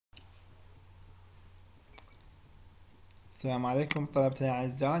السلام عليكم طلبتي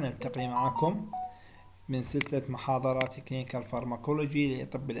الأعزاء، نلتقي معكم من سلسلة محاضرات كلينيكال فارماكولوجي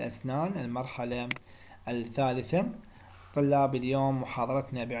لطب الأسنان المرحلة الثالثة. طلاب اليوم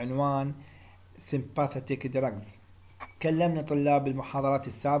محاضرتنا بعنوان Sympathetic Drugs. تكلمنا طلاب المحاضرات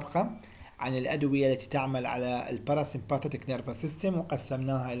السابقة عن الأدوية التي تعمل على الباراسيمباثيك نيرفس سيستم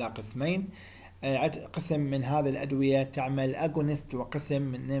وقسمناها إلى قسمين. قسم من هذه الأدوية تعمل أجونست وقسم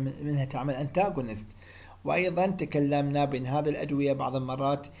منها تعمل أنتاجونست. وأيضا تكلمنا بأن هذه الأدوية بعض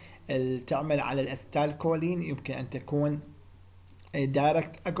المرات تعمل على الأستالكولين، يمكن أن تكون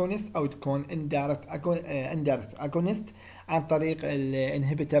direct agonist أو تكون indirect agonist عن طريق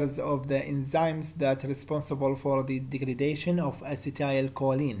inhibitors of the enzymes that are responsible for the degradation of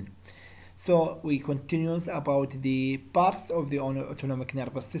acetylcholine. So we continues about the parts of the autonomic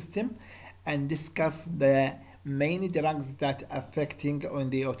nervous system and discuss the main drugs that affecting on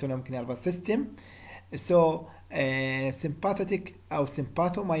the autonomic nervous system. So sympathetic or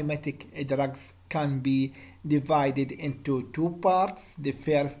sympathomimetic drugs can be divided into two parts. The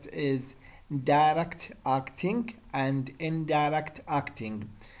first is direct acting and indirect acting.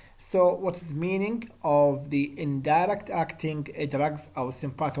 So what is meaning of the indirect acting drugs or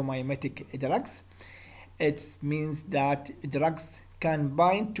sympathomimetic drugs? It means that drugs can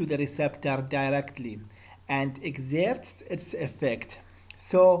bind to the receptor directly and exerts its effect.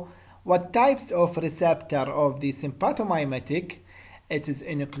 So what types of receptor of the sympathomimetic? It is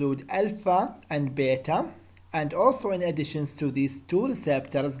include alpha and beta, and also in addition to these two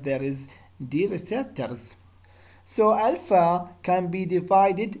receptors there is D receptors. So alpha can be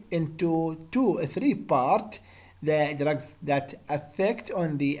divided into three parts: the drugs that affect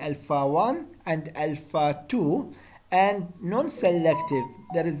on the alpha 1 and alpha 2, and non-selective.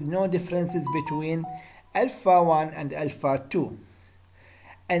 There is no differences between alpha 1 and alpha 2.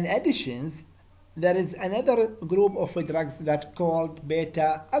 In addition, there is another group of drugs that called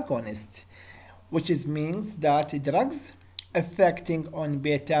beta agonist, which means that drugs affecting on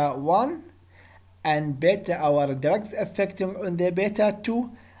beta 1 and our drugs affecting on the beta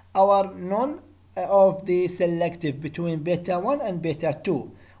 2 are none of the selective between beta 1 and beta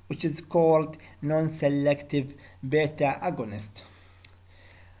 2, which is called non-selective beta agonist.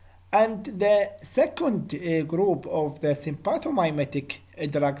 And the second group of the sympathomimetic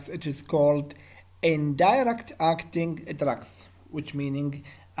drugs, it is called indirect acting drugs, which meaning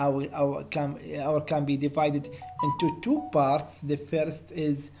our can be divided into two parts. The first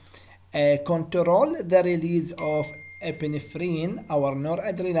is control the release of epinephrine, our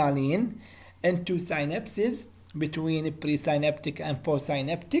noradrenaline, into synapses between presynaptic and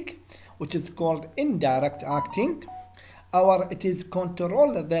postsynaptic, which is called indirect acting. It is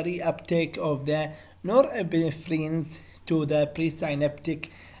control the reuptake of the norepinephrine's to the presynaptic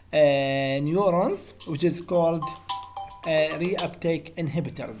neurons, which is called reuptake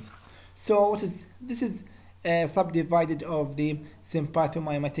inhibitors. So this is subdivided of the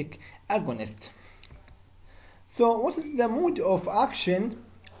sympathomimetic agonist. So what is the mode of action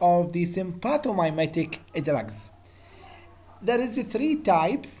of the sympathomimetic drugs? There is three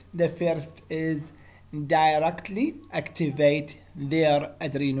types. The first is directly activate their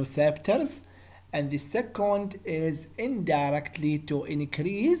adrenoceptors, and the second is indirectly to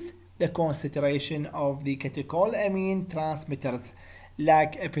increase the concentration of the catecholamine transmitters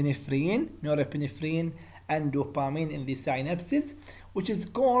like epinephrine, norepinephrine, and dopamine in the synapses, which is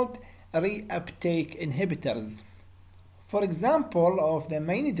called reuptake inhibitors. For example of the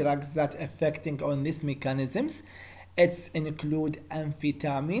main drugs that affecting on these mechanisms, it's include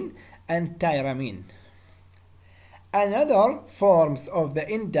amphetamine and tyramine. Another forms of the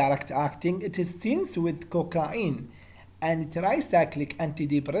indirect acting, it is seen with cocaine and tricyclic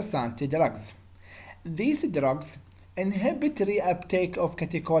antidepressant drugs. These drugs inhibit reuptake of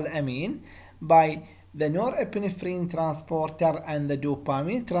catecholamine by the norepinephrine transporter and the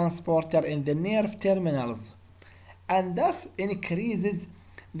dopamine transporter in the nerve terminals, and thus increases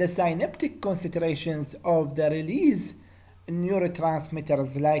the synaptic concentrations of the release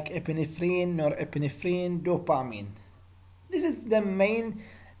neurotransmitters like epinephrine, norepinephrine, dopamine. This is the main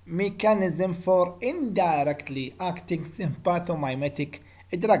mechanism for indirectly acting sympathomimetic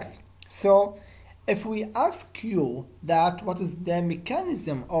drugs. So if we ask you that what is the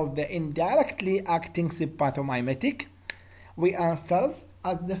mechanism of the indirectly acting sympathomimetic, we answer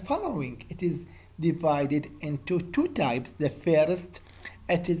as the following. It is divided into two types. The first,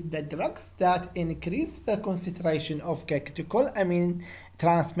 it is the drugs that increase the concentration of catecholamine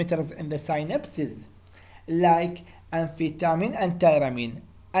transmitters in the synapses, like amphetamine and tyramine.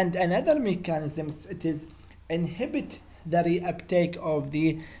 And another mechanism, it is inhibit the reuptake of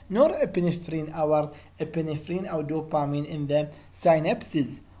the norepinephrine or epinephrine or dopamine in the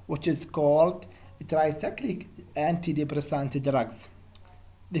synapses, which is called tricyclic antidepressant drugs.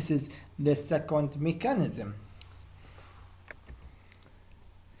 This is the second mechanism.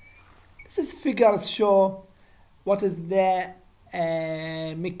 These figures show what is the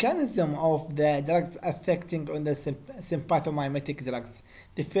mechanism of the drugs affecting on the sympathomimetic drugs.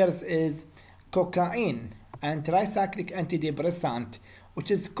 The first is cocaine and tricyclic antidepressant,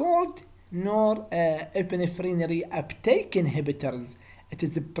 which is called norepinephrine reuptake inhibitors. It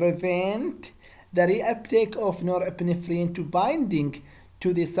is prevent the reuptake of norepinephrine to binding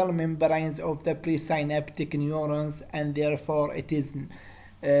to the cell membranes of the presynaptic neurons, and therefore it is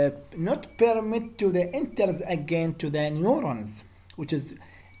not permit to the enters again to the neurons, which is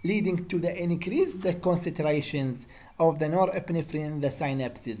leading to the increased concentrations of the norepinephrine in the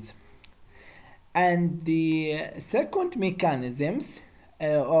synapses. And the second mechanisms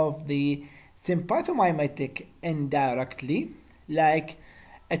of the sympathomimetic indirectly, like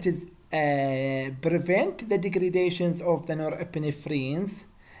it is prevent the degradations of the norepinephrenes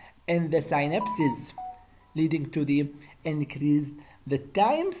in the synapses, leading to the increase the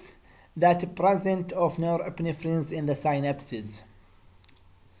times that present of norepinephrines in the synapses.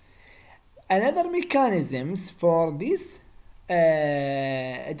 Another mechanisms for these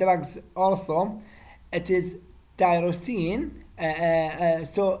drugs also, it is tyrosine.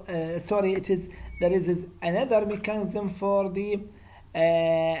 There is another mechanism for the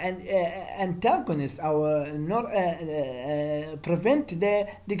antagonist, prevent the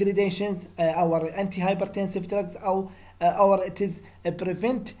degradations, our antihypertensive drugs, or it is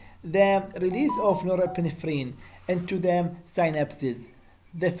prevent the release of norepinephrine into the synapses.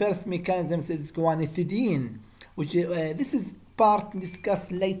 The first mechanism is guanethidine, which this is part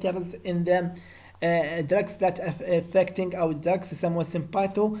discussed later in the drugs that are affecting our drugs, some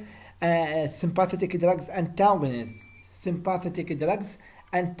sympathetic drugs antagonists. Sympathetic drugs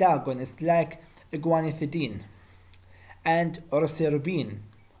antagonists like guanethidine and orocerbine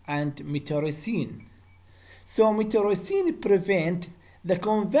and metoracine. So metoracine prevent the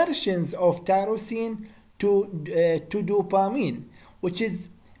conversions of tyrosine to dopamine, which is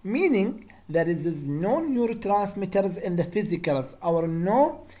meaning there is no neurotransmitters in the physicals or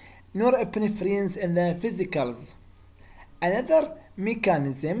no norepinephrenes in the physicals. Another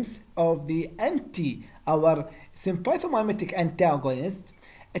mechanisms of the our sympathomimetic antagonist,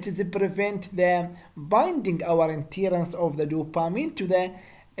 it is prevent the binding our adherence of the dopamine to the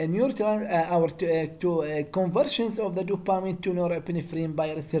conversions of the dopamine to norepinephrine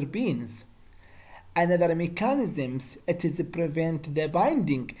by reserpines. Another mechanisms, it is prevent the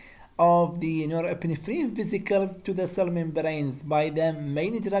binding of the norepinephrine vesicles to the cell membranes by the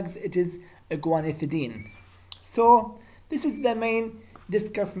main drugs, it is guanethidine. So this is the main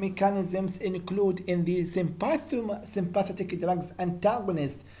discussed mechanisms include in the sympathetic drugs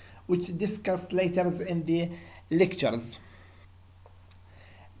antagonists, which discussed later in the lectures.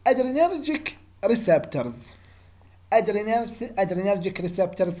 Adrenergic receptors. Adrenergic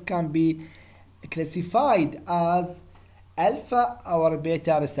receptors can be classified as alpha or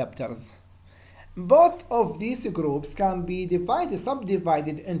beta receptors. Both of these groups can be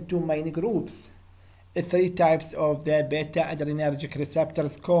subdivided into main groups. Three types of the beta adrenergic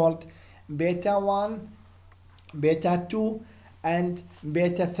receptors called beta 1, beta 2, and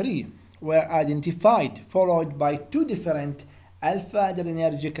beta 3 were identified, followed by two different alpha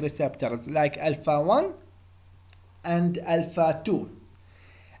adrenergic receptors like alpha 1 and alpha 2.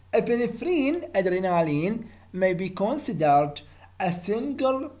 Epinephrine adrenaline may be considered a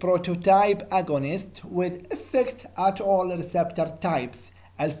single prototype agonist with effect at all receptor types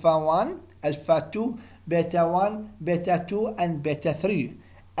alpha 1, alpha 2, beta 1, beta 2, and beta 3.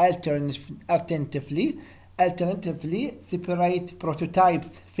 Alternatively, separate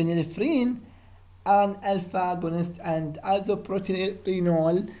prototypes phenylephrine an alpha agonist and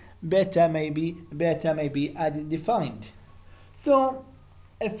isoproterenol beta may be defined. So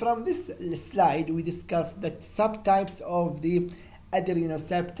from this slide we discussed that subtypes of the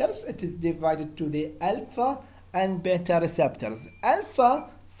adrenoceptors. It is divided to the alpha and beta receptors.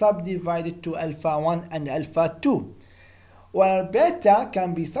 Alpha subdivided to alpha 1 and alpha 2, where beta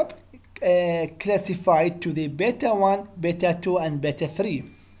can be classified to the beta 1, beta 2, and beta 3.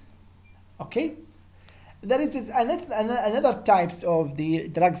 Okay, there is another types of the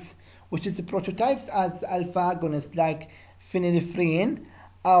drugs which is the prototypes as alpha agonists like phenylephrine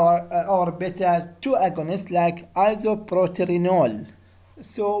or beta 2 agonists like isoproterenol.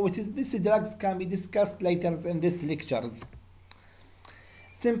 So these drugs can be discussed later in these lectures.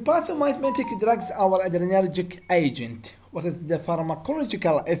 Sympathomimetic drugs are adrenergic agent. What is the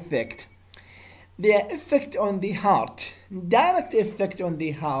pharmacological effect? Their effect on the heart, direct effect on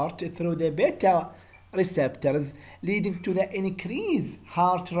the heart through the beta receptors, leading to the increased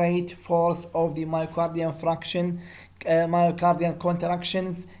heart rate, force of the myocardial fraction, myocardial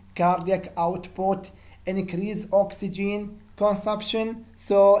contractions, cardiac output, increased oxygen consumption,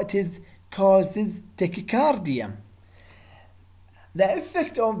 so it causes tachycardia. The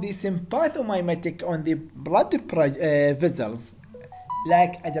effect of the sympathomimetic on the blood vessels,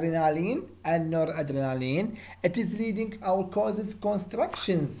 like adrenaline and noradrenaline, it is leading or causes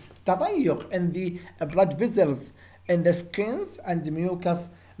constrictions, تضيق in the blood vessels, in the skins and mucous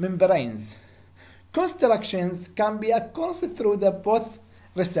membranes. Constrictions can be occurred through the both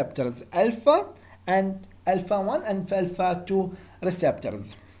receptors, alpha 1 and alpha 2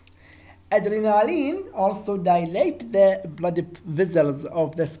 receptors. Adrenaline also dilates the blood vessels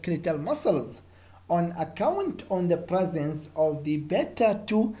of the skeletal muscles on account of the presence of the beta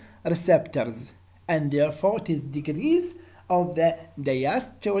 2 receptors, and therefore it is decrease of the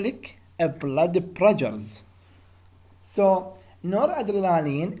diastolic blood pressures. So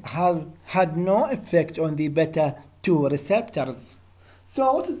noradrenaline had no effect on the beta 2 receptors.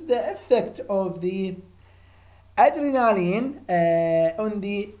 So what is the effect of the adrenaline on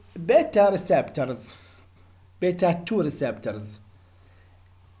the beta receptors, beta 2 receptors?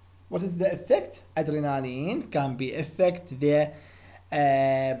 What is the effect? Adrenaline can be affect the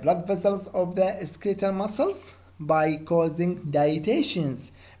blood vessels of the skeletal muscles by causing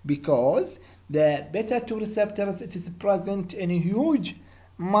dilatations, because the beta 2 receptors, it is present in huge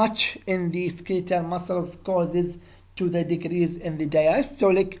much in the skeletal muscles, causes to the decrease in the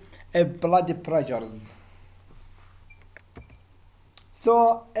diastolic blood pressures.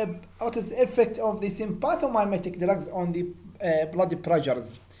 So what is the effect of the sympathomimetic drugs on the blood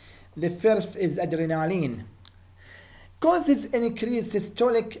pressures? The first is adrenaline. Causes increased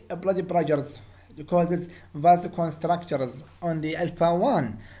systolic blood pressures, causes vasoconstrictors on the alpha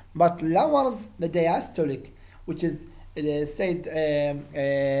 1, but lowers the diastolic, which is said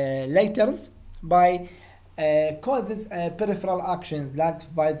later by causes peripheral actions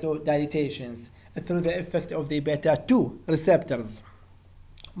like vasodilatations through the effect of the beta 2 receptors.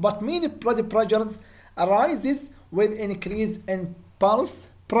 But mean blood pressures arises with increase in pulse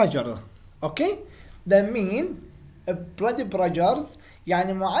pressure. Okay, the mean blood pressures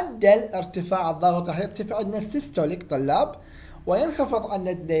يعني معدل ارتفاع الضغط راح يرتفع عندنا السيستوليك طلاب وينخفض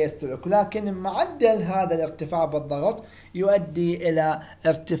عندنا الديستوليك، ولكن معدل هذا الارتفاع بالضغط يؤدي إلى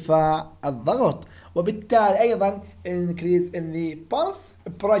ارتفاع الضغط، وبالتالي أيضا increase in the pulse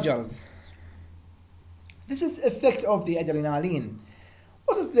pressures. This is effect of the adrenaline.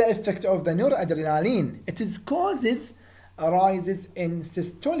 What is the effect of the noradrenaline? It is causes rises in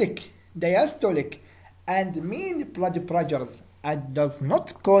systolic, diastolic, and mean blood pressures, and does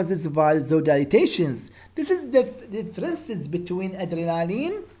not causes vasodilatations. This is the differences between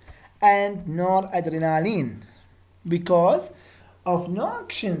adrenaline and noradrenaline, because of no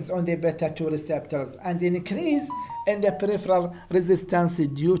actions on the beta 2 receptors and increase in the peripheral resistance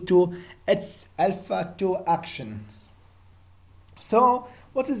due to its alpha 2 action. So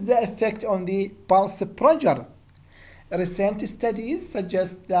what is the effect on the pulse pressure? Recent studies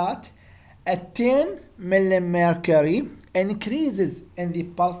suggest that a 10 mmHg increases in the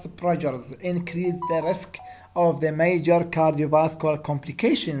pulse pressures increase the risk of the major cardiovascular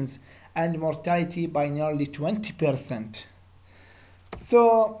complications and mortality by nearly 20%.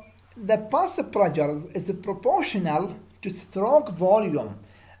 So the pulse pressures is proportional to stroke volume,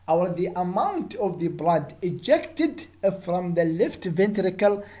 or the amount of the blood ejected from the left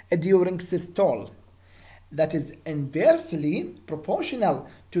ventricle during systole. That is inversely proportional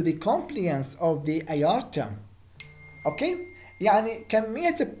to the compliance of the aorta. اوكي، يعني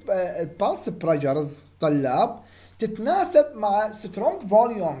كمية البلس بريشرز طلاب تتناسب مع سترونج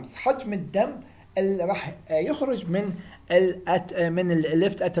فوليومز، حجم الدم اللي راح يخرج من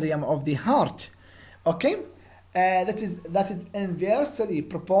الليفت اتريوم اوف ذا هارت. اوكي، that is inversely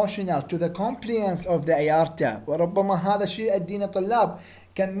proportional to the compliance of the aorta. وربما هذا الشيء يؤدينا طلاب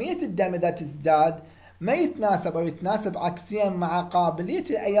كمية الدم إذا تزداد ما يتناسب أو يتناسب عكسيا مع قابلية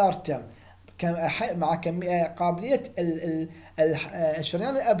الأيارتا، مع قابلية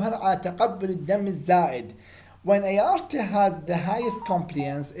الشريان الأبهر على تقبل الدم الزائد. When aorta has the highest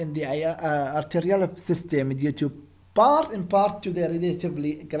compliance in the arterial system due to in part to the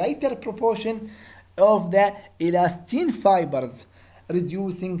relatively greater proportion of the elastin fibers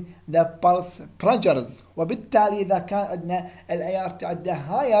reducing the pulse pressures. وبالتالي إذا كان عندنا الأيارتا عندها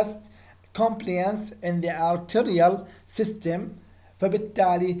highest compliance in the arterial system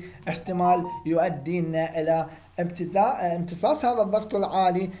فبالتالي احتمال يؤدينا إلى امتصاص هذا الضغط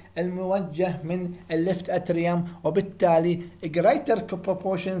العالي الموجه من الليفت اتريوم، وبالتالي greater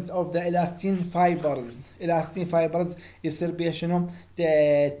proportions of the elastin fibers يصير بها شنو؟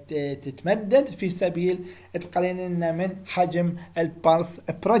 تتمدد في سبيل تقلل لنا من حجم البلس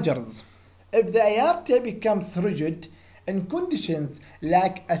pressures. If the aorta becomes rigid in conditions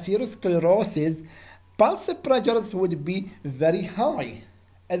like atherosclerosis, pulse pressures would be very high.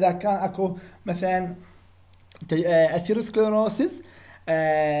 إذا كان أكو مثلا اثيروسكليروسيس،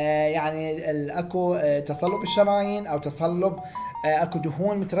 يعني اكو تصلب الشرايين او تصلب اكو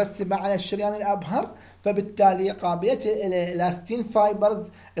دهون مترسبه على الشريان الابهر، فبالتالي قابليه الالاستين فايبرز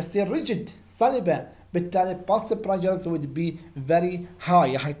تصير ريجد صلبه، بالتالي pulse pressures would be very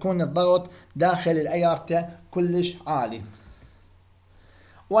high، حيكون الضغط داخل الايارتا كلش عالي.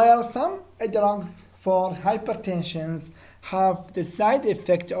 While some drugs for hypertension have the side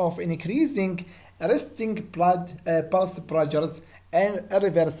effect of increasing resting blood pulse pressures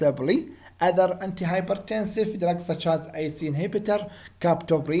irreversibly, other antihypertensive drugs such as ACE inhibitor,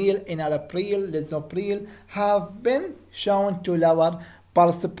 captopril, enalapril, lisinopril have been shown to lower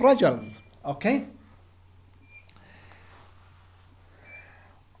pulse pressures. Okay.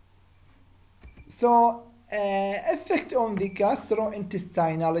 So, effect on the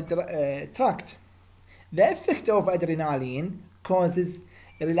gastrointestinal tract. The effect of adrenaline causes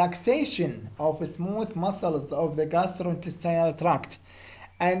relaxation of smooth muscles of the gastrointestinal tract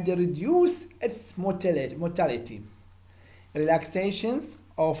and reduce its motility. Relaxations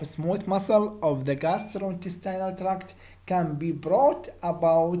of smooth muscle of the gastrointestinal tract can be brought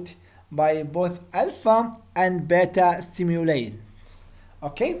about by both alpha and beta stimulation.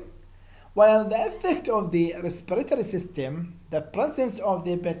 Okay? While the effect of the respiratory system, the presence of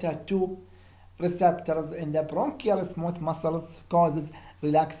the beta 2 receptors in the bronchial smooth muscles causes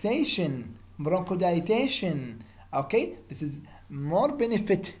relaxation, bronchodilation. Okay, this is more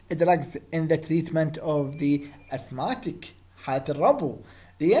benefit drugs in the treatment of the asthmatic حالة الربو.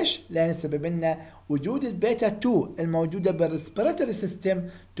 ليش؟ لأن سبب لنا وجود البيتا 2 الموجودة بالريسبيراتوري سيستم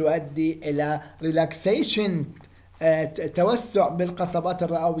تؤدي إلى relaxation، توسع بالقصبات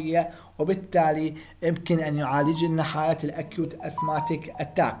الرئوية، وبالتالي يمكن أن يعالج لنا حالة الأكيوت asthmatic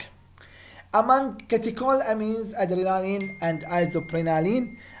attack. Among catecholamines, adrenaline and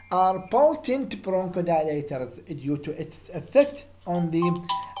isoprenaline are potent bronchodilators due to its effect on the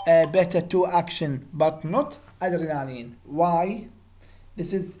beta 2 action, but not adrenaline. Why?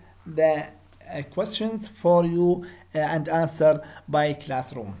 This is the questions for you and answer by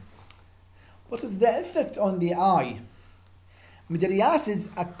classroom. What is the effect on the eye? Mydriasis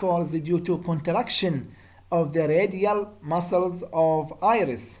occurs due to contraction of the radial muscles of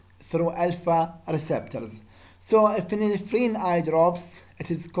iris through alpha receptors. So epinephrine eye drops,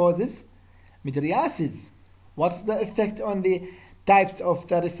 it is causes mydriasis. What's the effect on the types of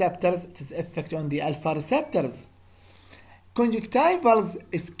the receptors? It is effect on the alpha receptors. Conjunctival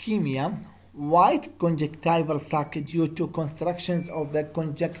ischemia, white conjunctival sac due to constrictions of the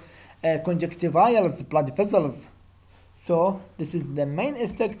conjunctival blood vessels. So this is the main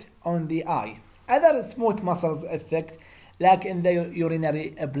effect on the eye. Other smooth muscles effect like in the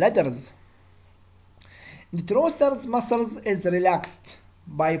urinary bladders. Nitroser's muscles is relaxed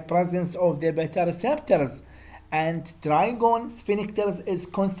by presence of the beta receptors, and trigon sphincters is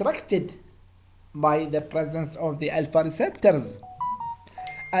constricted by the presence of the alpha receptors.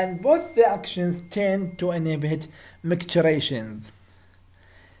 And both the actions tend to inhibit micturations.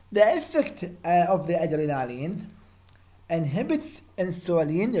 The effect of the adrenaline inhibits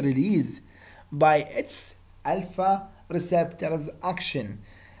insulin release by its alpha receptors action,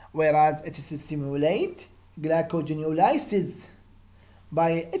 whereas it stimulates glycogenolysis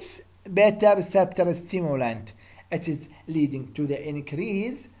by its beta receptor stimulant. It is leading to the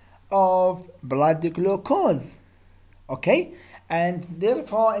increase of blood glucose. Okay, and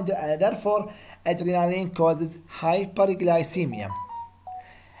therefore adrenaline causes hyperglycemia.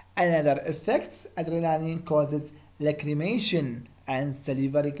 Another effects, adrenaline causes lacrimation and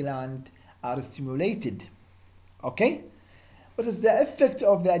salivary gland are stimulated. Okay, what is the effect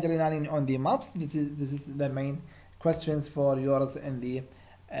of the adrenaline on the MAPS? This is the main questions for yours in the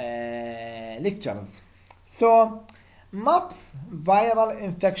lectures. So MAPS, viral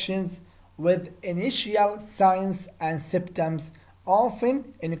infections with initial signs and symptoms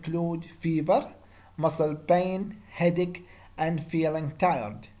often include fever, muscle pain, headache, and feeling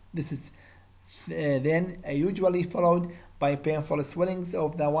tired. This is then usually followed by painful swellings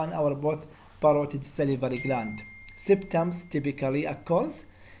of the one or both parotid salivary gland. Symptoms typically occurs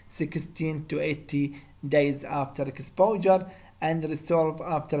 16 to 80 days after exposure and resolve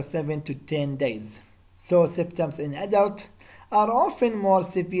after 7 to 10 days. So symptoms in adults are often more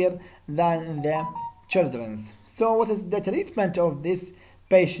severe than in the children's. So what is the treatment of these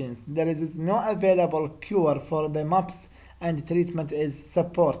patients? There is no available cure for the MUPS, and treatment is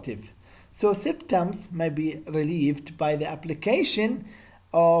supportive. So symptoms may be relieved by the application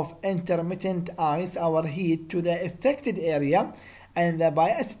of intermittent ice or heat to the affected area, and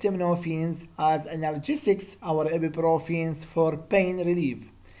by acetaminophen as analgesics or ibuprofens for pain relief.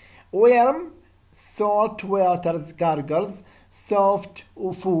 Warm, salt waters gargles, soft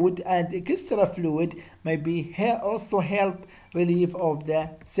food, and extra fluid may be also help relief of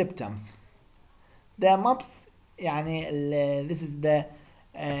the symptoms. The MUPS this is the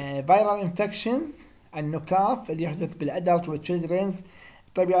viral infections النكاف اللي يحدث بالادلت والchildren's.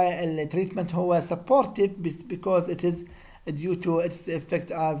 طبيعي التريتمنت هو supportive because it is due to its effect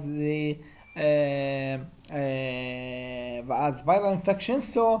as the as viral infections.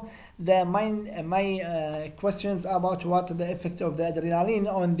 So the my questions about what the effect of the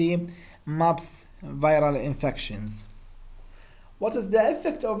adrenaline on the MUPS viral infections. What is the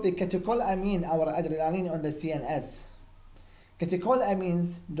effect of the catecholamine or adrenaline on the CNS?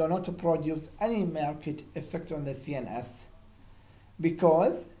 Catecholamines do not produce any marked effect on the CNS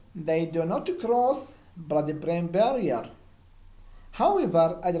because they do not cross blood-brain barrier.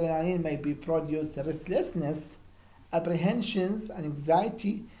 However, adrenaline may be produce restlessness, apprehensions, and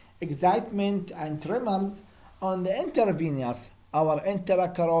anxiety, excitement, and tremors on the intravenous or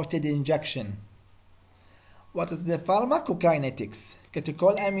intracarotid injection. What is the pharmacokinetics?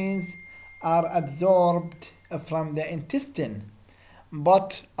 Catecholamines are absorbed from the intestine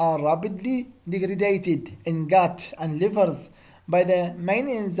but are rapidly degraded in gut and livers by the main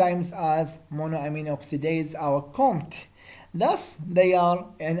enzymes as monoamine oxidase or COMT. Thus, they are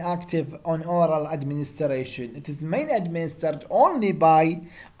inactive on oral administration. It is mainly administered only by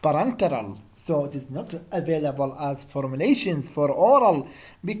parenteral, so it is not available as formulations for oral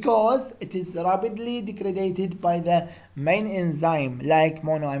because it is rapidly degraded by the main enzyme like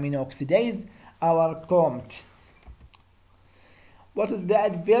monoamine oxidase or COMT. What is the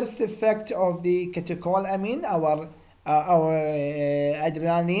adverse effect of the catecholamine, our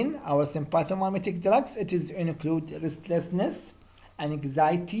adrenaline, our sympathomimetic drugs? It is include restlessness,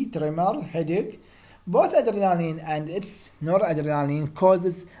 anxiety, tremor, headache. Both adrenaline and its noradrenaline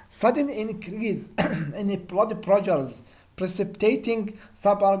causes sudden increase in blood pressures, precipitating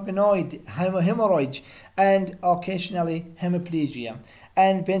subarachnoid hemorrhage and occasionally hemiplegia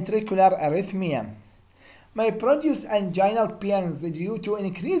and ventricular arrhythmia. May produce anginal pains due to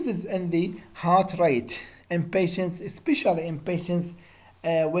increases in the heart rate in patients, especially in patients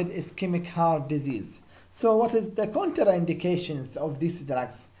with ischemic heart disease. So what is the contraindications of these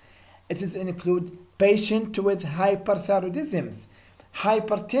drugs? It is include patient with hyperthyroidism,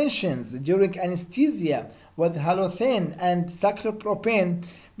 hypertension during anesthesia with halothane and cyclopropane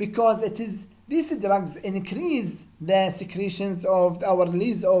because these drugs increase the secretions of our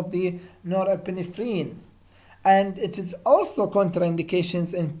release of the norepinephrine. And it is also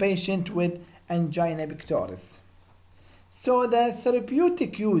contraindications in patients with angina pectoris. So the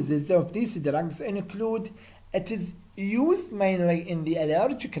therapeutic uses of these drugs include it is used mainly in the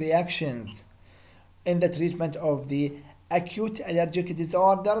allergic reactions in the treatment of the acute allergic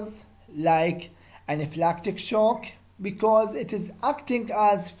disorders like anaphylactic shock because it is acting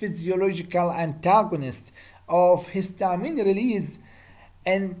as physiological antagonist of histamine release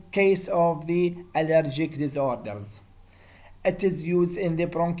in case of the allergic disorders. It is used in the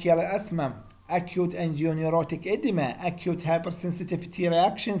bronchial asthma, acute angioneurotic edema, acute hypersensitivity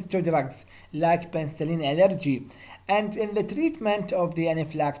reactions to drugs like penicillin allergy, and in the treatment of the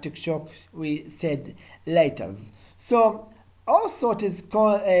anaphylactic shock we said later. So also it is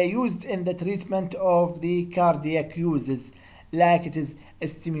used in the treatment of the cardiac uses like it is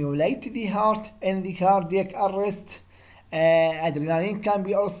stimulate the heart in the cardiac arrest. Adrenaline can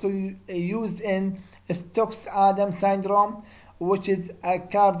be also used in Stokes-Adams syndrome, which is a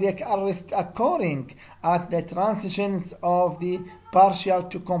cardiac arrest occurring at the transitions of the partial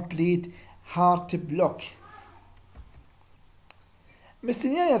to complete heart block.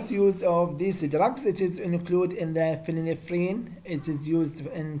 Miscellaneous use of these drugs, it is included in the phenylephrine. It is used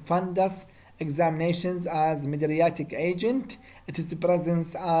in fundus examinations as mydriatic agent. It is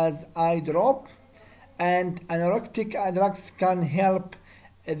present as eye drop. And anorectic drugs can help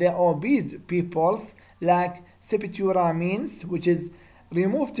the obese peoples like sibutramine, which is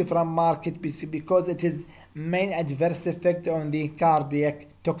removed from market because it is main adverse effect on the cardiac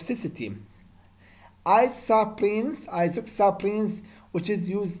toxicity. Isoxaprines, which is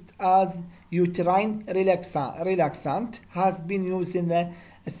used as uterine relaxant, has been used in the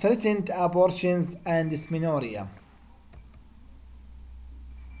threatened abortions and dysmenorrhea.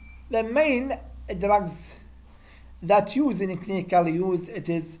 The main drugs that use in clinical use, it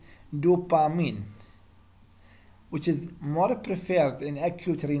is dopamine, which is more preferred in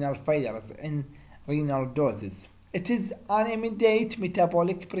acute renal failures in renal doses. It is an immediate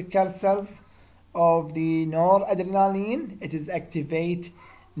metabolic precursors of the noradrenaline. It is activate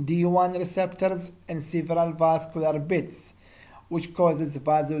D1 receptors in several vascular beds, which causes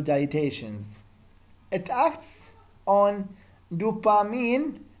vasodilatations. It acts on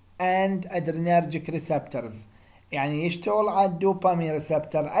dopamine and adrenergic receptors. يعني يشتغل على الدوبامين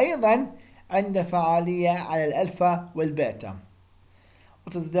ريسبتور أيضا عنده فعالية على الألفا والبيتا.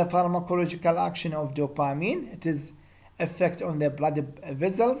 What is the pharmacological action of dopamine? It is effect on the blood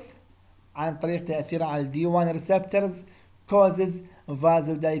vessels عن طريق تأثير على D1 receptors, causes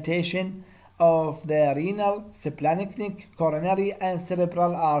vasodilatation of the renal, splenic, coronary and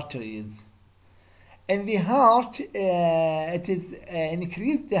cerebral arteries. In the heart, it is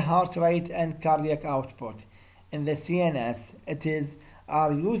increase the heart rate and cardiac output. In the CNS, it is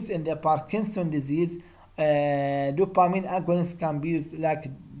are used in the Parkinson disease. Dopamine agonists can be used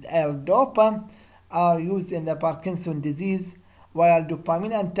like L-dopa are used in the Parkinson disease, while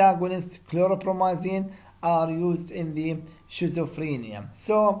dopamine antagonists, chlorpromazine, are used in the schizophrenia.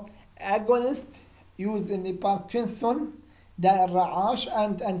 So agonists used in the Parkinson, the الرعاش,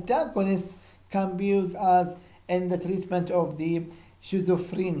 and antagonists can be used as in the treatment of the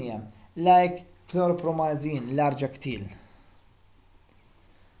schizophrenia, like chlorpromazine, largactil.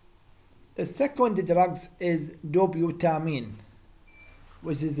 The second drug is dobutamine,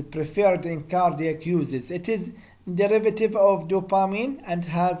 which is preferred in cardiac uses. It is derivative of dopamine and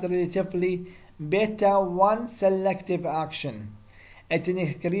has relatively beta-1 selective action. It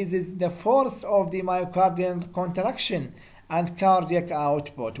increases the force of the myocardial contraction and cardiac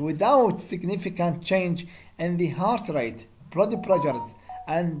output without significant change in the heart rate, blood pressures,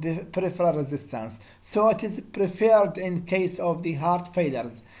 and peripheral resistance. So it is preferred in case of the heart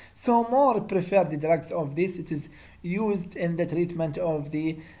failures. So more preferred drugs of this, it is used in the treatment of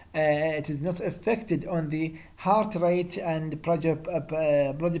the it is not affected on the heart rate and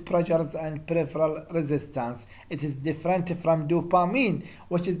blood pressures and peripheral resistance. It is different from dopamine,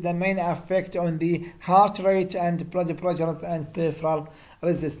 which is the main effect on the heart rate and blood pressures and peripheral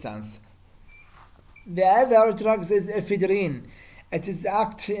resistance. The other drugs is ephedrine. It is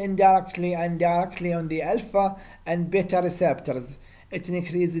act indirectly and directly on the alpha and beta receptors. It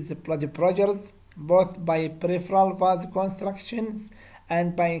increases blood pressures both by peripheral vasoconstrictions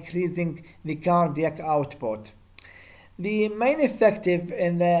and by increasing the cardiac output. The main effective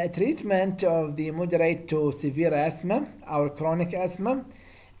in the treatment of the moderate to severe asthma or chronic asthma,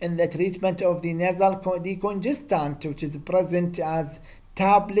 in the treatment of the nasal decongestant, which is present as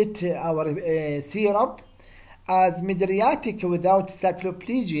tablet or syrup, as Midriatic without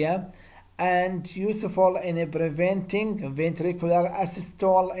cycloplegia, and useful in preventing ventricular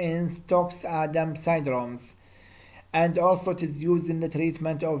asystole in Stokes-Adams syndromes. And also it is used in the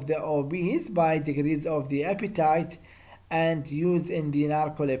treatment of the obese by decrease of the appetite and used in the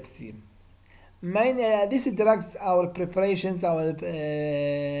narcolepsy. These drugs, our preparations, our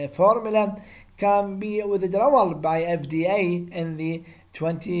formula can be withdrawal by FDA in the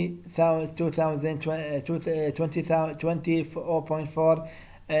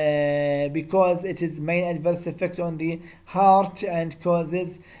 20.4 because it is main adverse effect on the heart and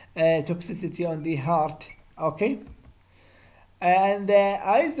causes toxicity on the heart. Okay. And the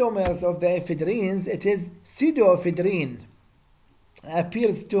isomers of the ephedrines, it is pseudoephedrine,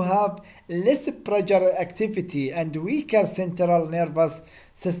 appears to have less pressure activity and weaker central nervous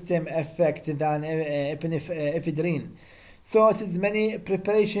system effect than ephedrine. So it is many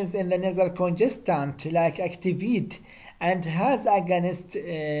preparations in the nasal congestant like Activit and has agonist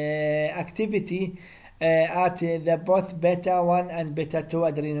activity at the both beta-1 and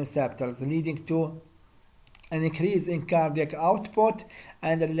beta-2 adrenoceptors, leading to an increase in cardiac output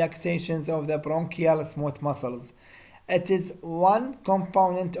and relaxations of the bronchial smooth muscles. It is one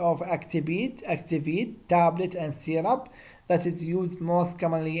component of Activit, tablet and syrup that is used most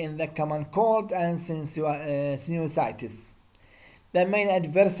commonly in the common cold and sinusitis. The main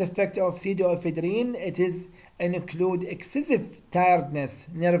adverse effect of pseudoephedrine, it is include excessive tiredness,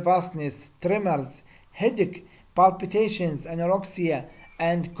 nervousness, tremors, headache, palpitations, anorexia,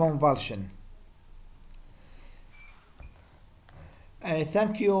 and convulsion.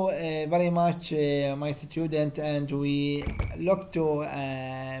 Thank you very much, my student, and we look to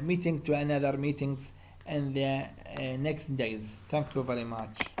meeting to another meetings in the next days. Thank you very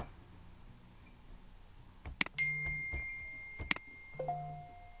much.